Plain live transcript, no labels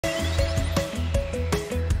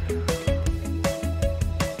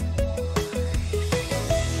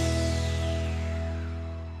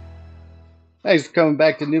Thanks for coming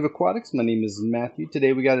back to NoobAquatics. My name is Matthew.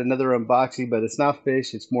 Today we got another unboxing, but it's not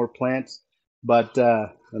fish, it's more plants. But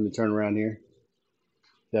let me turn around here.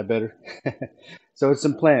 Is that better? So it's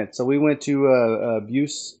some plants. So we went to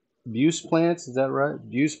BucePlants, is that right?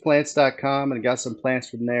 BucePlants.com and got some plants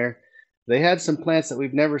from there. They had some plants that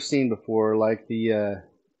we've never seen before, like the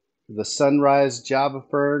sunrise Java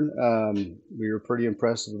fern. We were pretty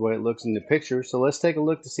impressed with the way it looks in the picture. So let's take a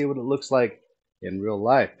look to see what it looks like in real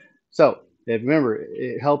life. So remember,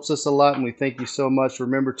 it helps us a lot and we thank you so much.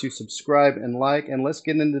 Remember to subscribe and like, and let's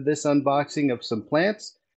get into this unboxing of some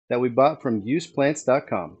plants that we bought from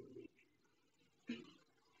useplants.com.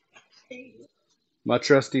 My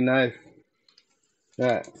trusty knife. All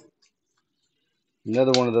right.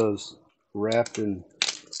 Another one of those wrapped and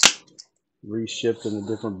reshipped in a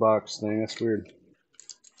different box thing. That's weird.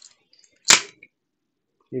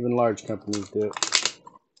 Even large companies do it.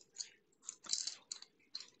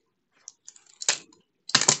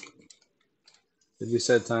 Did you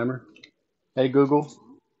set a timer? Hey Google,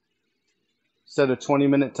 set a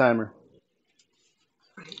 20-minute timer.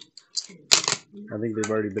 I think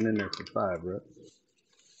they've already been in there for 5, right?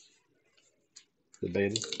 The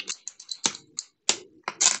beta.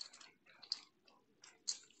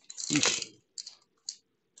 Eesh.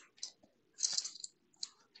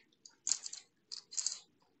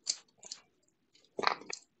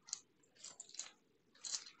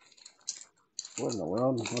 What in the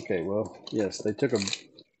world? Okay, well, yes, they took a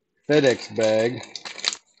FedEx bag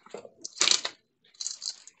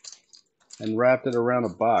and wrapped it around a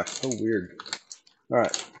box. So weird. All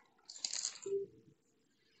right.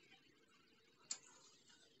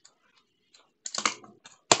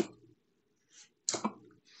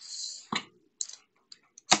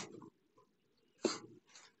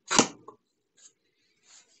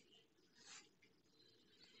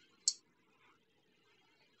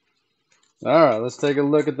 All right, let's take a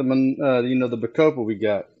look at the the Bacopa we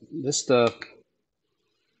got. This stuff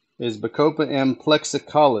is Bacopa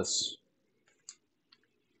amplexicalis.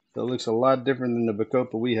 So it looks a lot different than the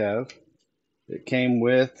Bacopa we have. It came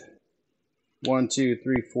with 1, 2,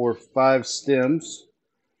 3, 4, 5 stems.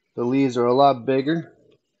 The leaves are a lot bigger.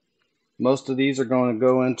 Most of these are going to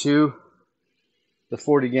go into the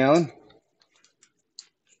 40-gallon.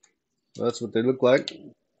 So that's what they look like.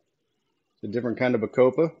 It's a different kind of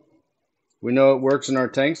Bacopa. We know it works in our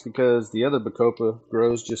tanks because the other Bacopa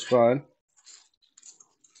grows just fine.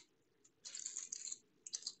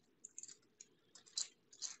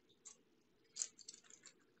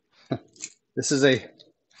 This is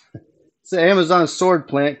it's an Amazon sword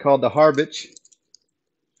plant called the Harbich.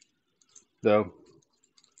 So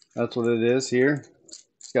that's what it is here.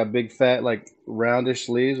 It's got big fat like roundish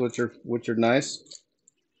leaves which are nice.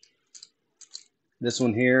 This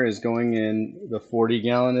one here is going in the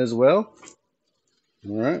 40-gallon as well.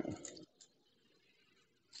 All right.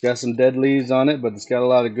 It's got some dead leaves on it, but it's got a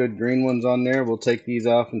lot of good green ones on there. We'll take these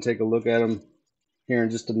off and take a look at them here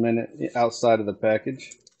in just a minute outside of the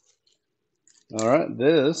package. All right,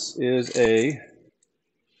 this is a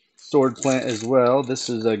sword plant as well. This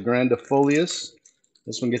is a grandifolius.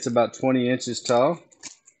 This one gets about 20 inches tall.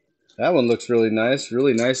 That one looks really nice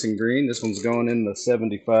and green. This one's going in the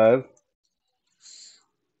 75.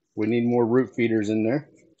 We need more root feeders in there.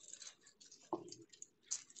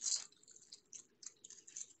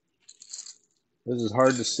 This is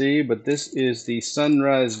hard to see, but this is the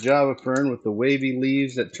sunrise Java fern with the wavy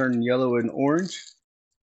leaves that turn yellow and orange.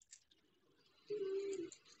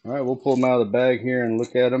 All right, we'll pull them out of the bag here and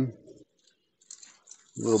look at them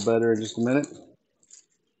a little better in just a minute.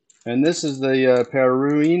 And this is the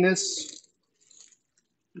Peruinus.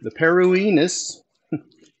 The Peruinus.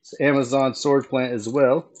 It's Amazon sword plant as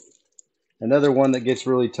well. Another one that gets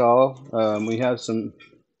really tall. We have some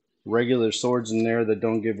regular swords in there that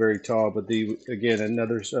don't get very tall, but again,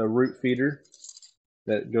 another root feeder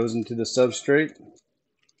that goes into the substrate.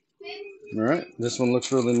 All right, this one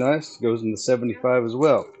looks really nice. Goes in the 75 as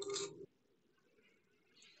well.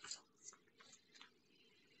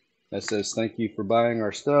 That says thank you for buying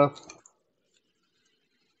our stuff.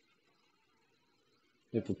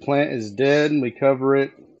 If a plant is dead, we cover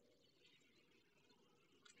it.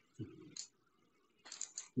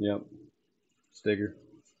 Yep, sticker.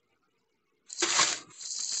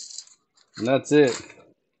 And that's it.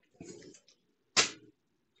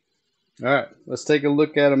 All right, let's take a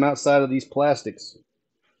look at them outside of these plastics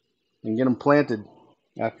and get them planted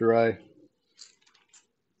after I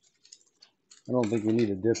don't think we need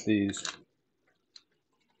to dip these.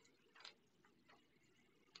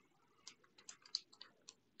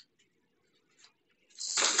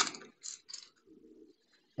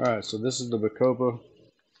 All right, so this is the Bacopa.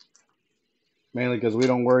 mainly because we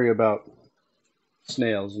don't worry about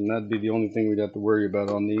snails, and that'd be the only thing we'd have to worry about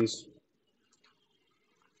on these.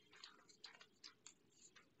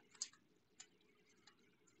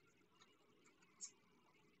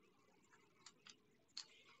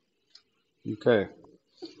 Okay,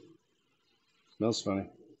 smells funny.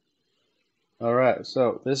 All right,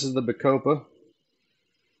 so this is the Bacopa.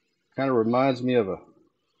 Kind of reminds me of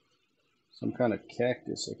some kind of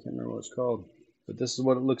cactus. I can't remember what it's called, but this is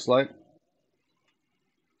what it looks like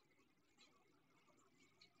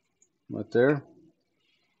right there.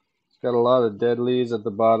 It's got a lot of dead leaves at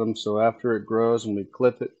the bottom, so after it grows and we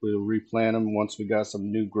clip it, we'll replant them once we got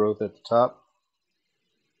some new growth at the top.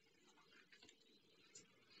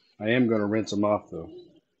 I am going to rinse them off though.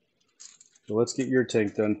 So let's get your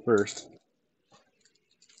tank done first.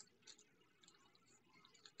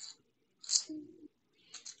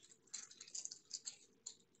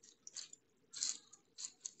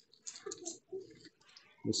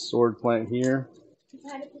 This sword plant here.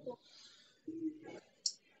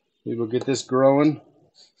 We will get this growing.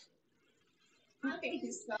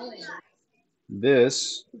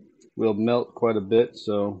 This will melt quite a bit,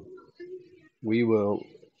 so we will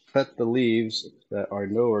cut the leaves that I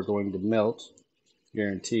know are going to melt,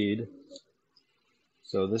 guaranteed.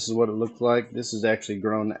 So this is what it looked like. This is actually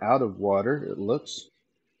grown out of water, it looks.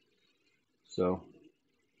 So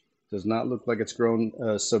it does not look like it's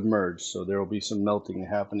grown submerged, so there will be some melting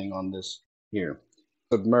happening on this here.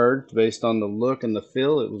 Submerged, based on the look and the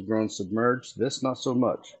feel, it was grown submerged. This, not so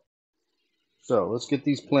much. So let's get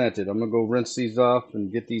these planted. I'm going to go rinse these off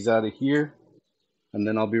and get these out of here, and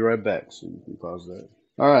then I'll be right back, so you can pause that.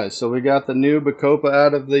 Alright, so we got the new Bacopa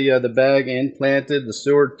out of the bag and planted. The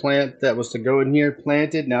sword plant that was to go in here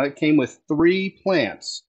planted. Now it came with 3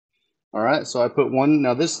 plants. Alright, so I put one.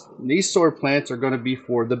 Now these sword plants are going to be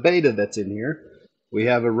for the beta that's in here. We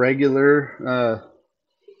have a regular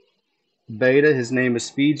beta. His name is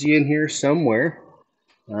Fiji in here somewhere.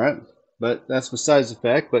 Alright, but that's besides the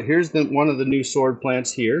fact. But here's one of the new sword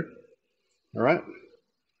plants here. Alright,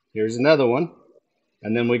 here's another one.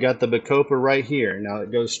 And then we got the Bacopa right here. Now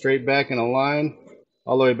it goes straight back in a line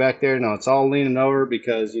all the way back there. Now it's all leaning over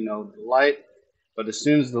because, you know, the light. But as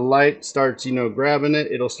soon as the light starts, you know, grabbing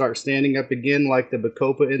it, it'll start standing up again like the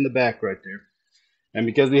Bacopa in the back right there. And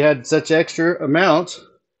because we had such extra amount,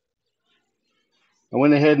 I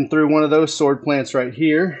went ahead and threw one of those sword plants right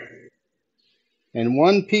here. And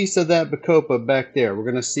one piece of that Bacopa back there. We're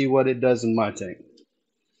going to see what it does in my tank.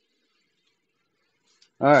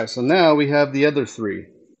 Alright, so now we have the other 3.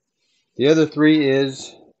 The other 3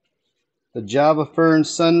 is the Java Fern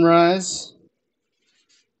Sunrise,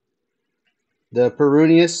 the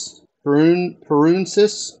Perunensis,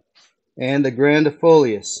 and the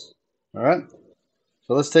Grandifolius. Alright,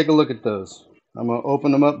 so let's take a look at those. I'm going to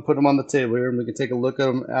open them up and put them on the table here, and we can take a look at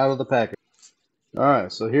them out of the package.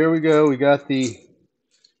 Alright, so here we go. We got the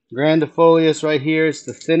Grandifolius right here. It's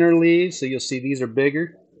the thinner leaves, so you'll see these are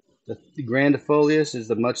bigger. The Grandifolius is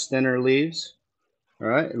the much thinner leaves.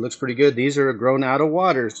 Alright, it looks pretty good. These are grown out of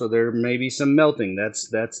water, so there may be some melting. That's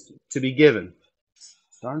to be given.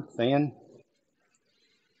 Darn fan.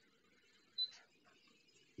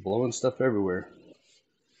 Blowing stuff everywhere.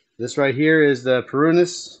 This right here is the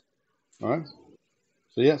Perunus. Alright.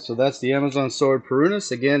 So yeah, so that's the Amazon sword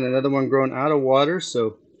Perunus. Again, another one grown out of water,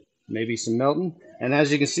 so maybe some melting. And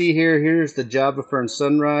as you can see here, here's the Java Fern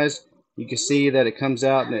Sunrise. You can see that it comes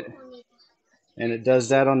out and it does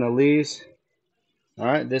that on the leaves.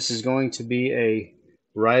 Alright, this is going to be a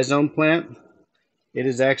rhizome plant. It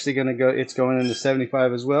is actually going to go, it's going into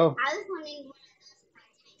 75 as well.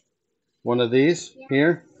 One of these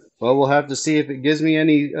here. Well, we'll have to see if it gives me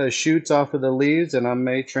any shoots off of the leaves, and I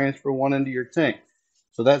may transfer one into your tank.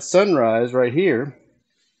 So that sunrise right here,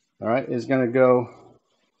 alright, is going to go,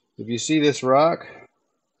 if you see this rock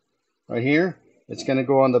right here, it's going to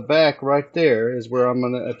go on the back right there is where I'm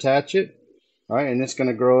going to attach it. All right, and it's going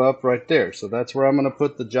to grow up right there. So that's where I'm going to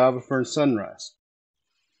put the Java Fern Sunrise.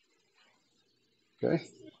 Okay.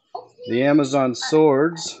 The Amazon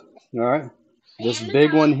swords. All right. This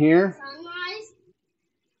big one here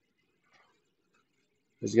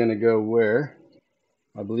is going to go where?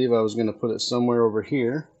 I believe I was going to put it somewhere over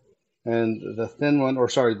here. And the thin one, or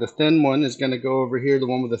sorry, the thin one is going to go over here. The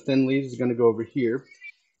one with the thin leaves is going to go over here.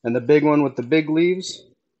 And the big one with the big leaves,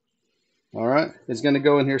 all right, is going to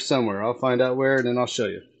go in here somewhere. I'll find out where, and then I'll show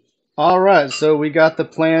you. All right, so we got the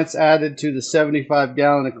plants added to the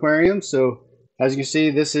 75-gallon aquarium. So as you can see,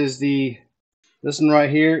 this one right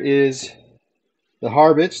here is the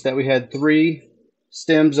Harbich that we had 3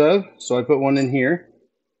 stems of. So I put one in here.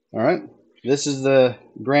 All right, this is the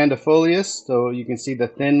Grandifolius. So you can see the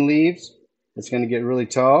thin leaves. It's going to get really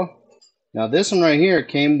tall. Now this one right here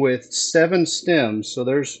came with 7 stems. So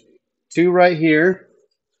there's 2 right here.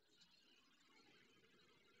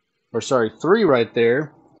 Or sorry, 3 right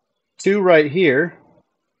there. 2 right here.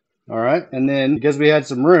 All right. And then because we had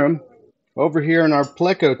some room, over here in our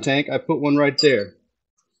pleco tank, I put one right there.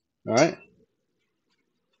 All right.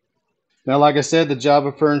 Now, like I said, the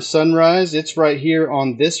Java Fern Sunrise, it's right here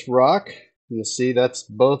on this rock. You see that's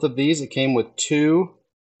both of these. It came with 2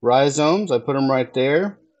 rhizomes. I put them right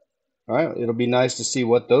there. All right, it'll be nice to see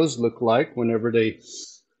what those look like whenever they,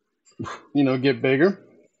 get bigger.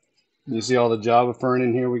 You see all the Java Fern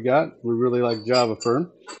in here we got. We really like Java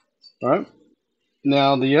Fern. All right.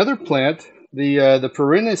 Now, the other plant, the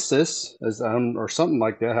Perennisis, or something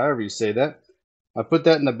like that, however you say that, I put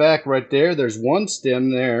that in the back right there. There's 1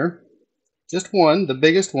 stem there. Just one, the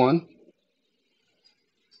biggest one.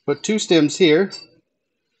 Put 2 stems here.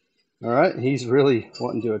 All right, he's really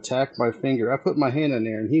wanting to attack my finger. I put my hand in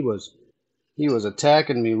there, and he was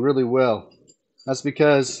attacking me really well. That's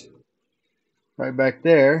because right back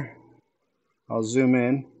there, I'll zoom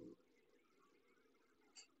in.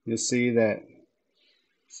 You'll see that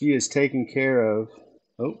she is taking care of.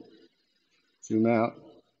 Oh, zoom out.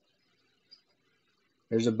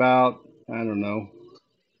 There's about, I don't know,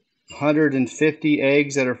 150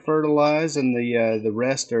 eggs that are fertilized, and the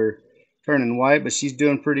rest are turning white, but she's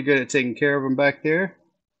doing pretty good at taking care of them back there.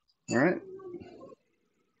 All right.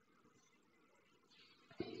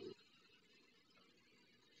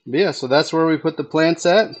 But yeah, so that's where we put the plants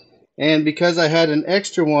at. And because I had an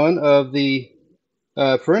extra one of the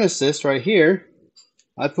Perennisis right here,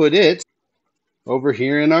 I put it over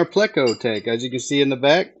here in our pleco tank. As you can see in the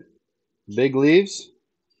back, big leaves.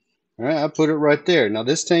 All right, I put it right there. Now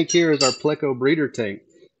this tank here is our pleco breeder tank.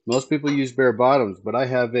 Most people use bare bottoms, but I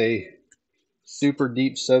have a super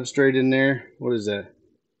deep substrate in there. What is that?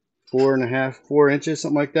 4 inches,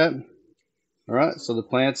 something like that. All right, so the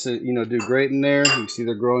plants, do great in there. You can see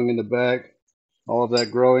they're growing in the back. All of that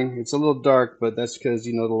growing. It's a little dark, but that's because,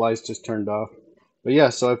 the lights just turned off. But yeah,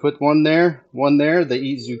 so I put one there, one there. They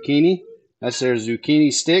eat zucchini. That's their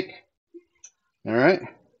zucchini stick. All right.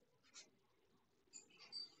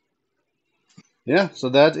 Yeah, so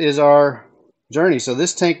that is our journey. So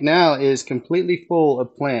this tank now is completely full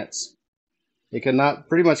of plants. It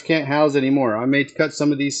pretty much can't house anymore. I may cut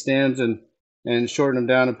some of these stems and shorten them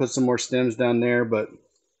down and put some more stems down there, but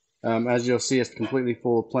as you'll see, it's completely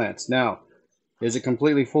full of plants. Now, is it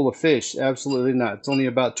completely full of fish? Absolutely not. It's only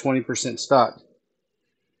about 20% stocked.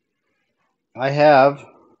 I have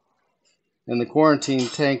in the quarantine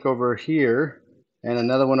tank over here and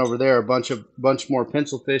another one over there, a bunch more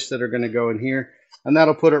pencil fish that are going to go in here, and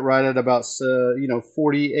that'll put it right at about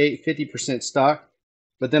 50% stock.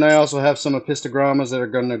 But then I also have some apistogrammas that are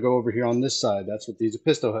going to go over here on this side. That's what these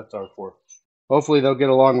apisto huts are for. Hopefully they'll get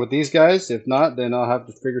along with these guys. If not, then I'll have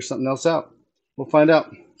to figure something else out. We'll find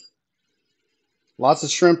out. Lots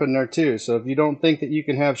of shrimp in there too. So if you don't think that you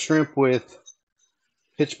can have shrimp with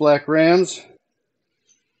pitch black rams,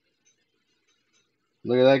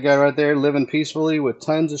 look at that guy right there living peacefully with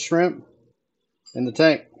tons of shrimp in the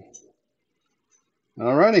tank.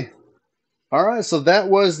 Alrighty. Alright, so that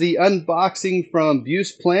was the unboxing from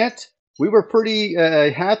BucePlant. We were pretty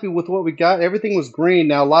happy with what we got. Everything was green.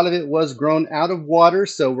 Now, a lot of it was grown out of water,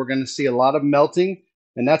 so we're going to see a lot of melting.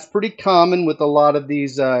 And that's pretty common with a lot of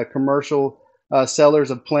these commercial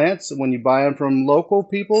sellers of plants. When you buy them from local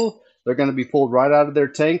people, they're going to be pulled right out of their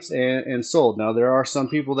tanks and sold. Now, there are some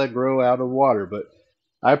people that grow out of water, but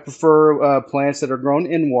I prefer plants that are grown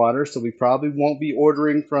in water, so we probably won't be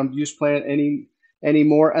ordering from BucePlant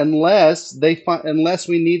anymore unless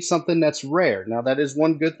we need something that's rare. Now, that is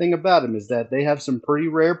one good thing about them, is that they have some pretty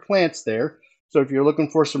rare plants there. So if you're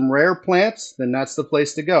looking for some rare plants, then that's the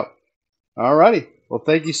place to go. Alrighty. Well,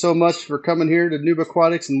 thank you so much for coming here to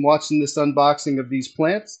NoobAquatics and watching this unboxing of these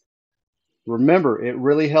plants. Remember, it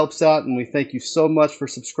really helps out, and we thank you so much for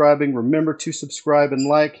subscribing. Remember to subscribe and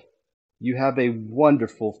like. You have a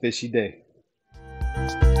wonderful fishy day.